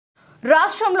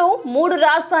రాష్ట్రంలో 3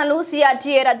 రాజధానులు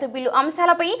సిఆర్టీఏ రద్దు బిల్లు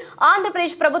అంశాలపై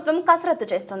ఆంధ్రప్రదేశ్ ప్రభుత్వం కసరత్తు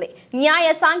చేస్తుంది. న్యాయ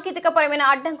సాంకేతిక పరమైన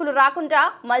అడ్డంకులు రాకుండా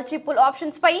మల్టిపుల్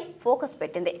ఆప్షన్స్ పై ఫోకస్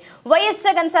పెట్టింది. వైఎస్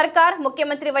జగన్ సర్కార్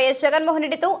ముఖ్యమంత్రి వైఎస్ జగన్మోహన్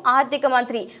రెడ్డితో ఆర్థిక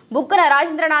మంత్రి బుగ్గన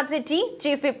రాజేంద్రనాథ్ రెడ్డి,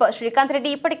 చీఫ్ విప్ శ్రీకాంత్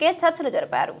రెడ్డి ఇప్పటికే చర్చలు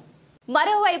జరిపారు.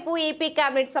 మరోవైపు ఏపీ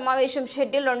కేబినెట్ సమావేశం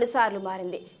షెడ్యూల్ 2 సార్లు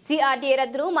మారింది. సిఆర్టీఏ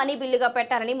రద్దును మనీ బిల్లుగా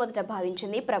పెట్టాలని మొదట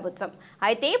భావించింది ప్రభుత్వం.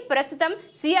 అయితే ప్రస్తుతం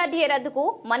సిఆర్టీఏ రద్దుకు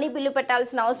మనీ బిల్లు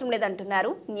పెట్టాల్సిన అవసరం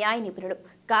లేదంటున్నారు న్యాయ నిపుణులు.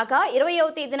 కాగా 20వ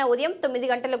తేదీన ఉదయం 9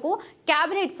 గంటలకు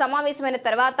కేబినెట్ సమావేశమైన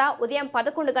తర్వాత ఉదయం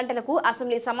 11 గంటలకు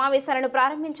అసెంబ్లీ సమావేశాలను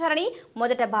ప్రారంభించాలని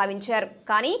మొదట భావించారు.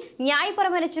 కానీ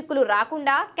న్యాయపరమైన చిక్కులు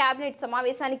రాకుండా కేబినెట్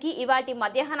సమావేశానికి ఇవాటి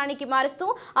మధ్యాహ్నానికి మారుస్తూ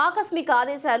ఆకస్మిక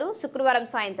ఆదేశాలు శుక్రవారం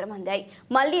సాయంత్రం అందాయి.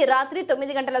 మళ్లీ రాత్రి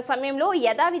 9 గంటల సమయంలో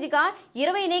యథావిధిగా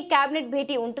 20నే కేబినెట్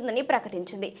భేటీ ఉంటుందని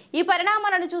ప్రకటించింది. ఈ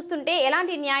పరిణామాలను చూస్తుంటే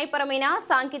ఎలాంటి న్యాయపరమైన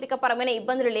సాంకేతిక పరమైన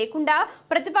ఇబ్బందులు లేకుండా,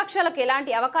 ప్రతిపక్షాలకు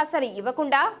ఎలాంటి అవకాశాలు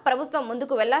ఇవ్వకుండా ప్రభుత్వం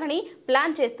ముందుకు వెళ్లాలని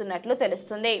ప్లాన్ చేస్తున్నట్లు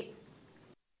తెలుస్తుంది.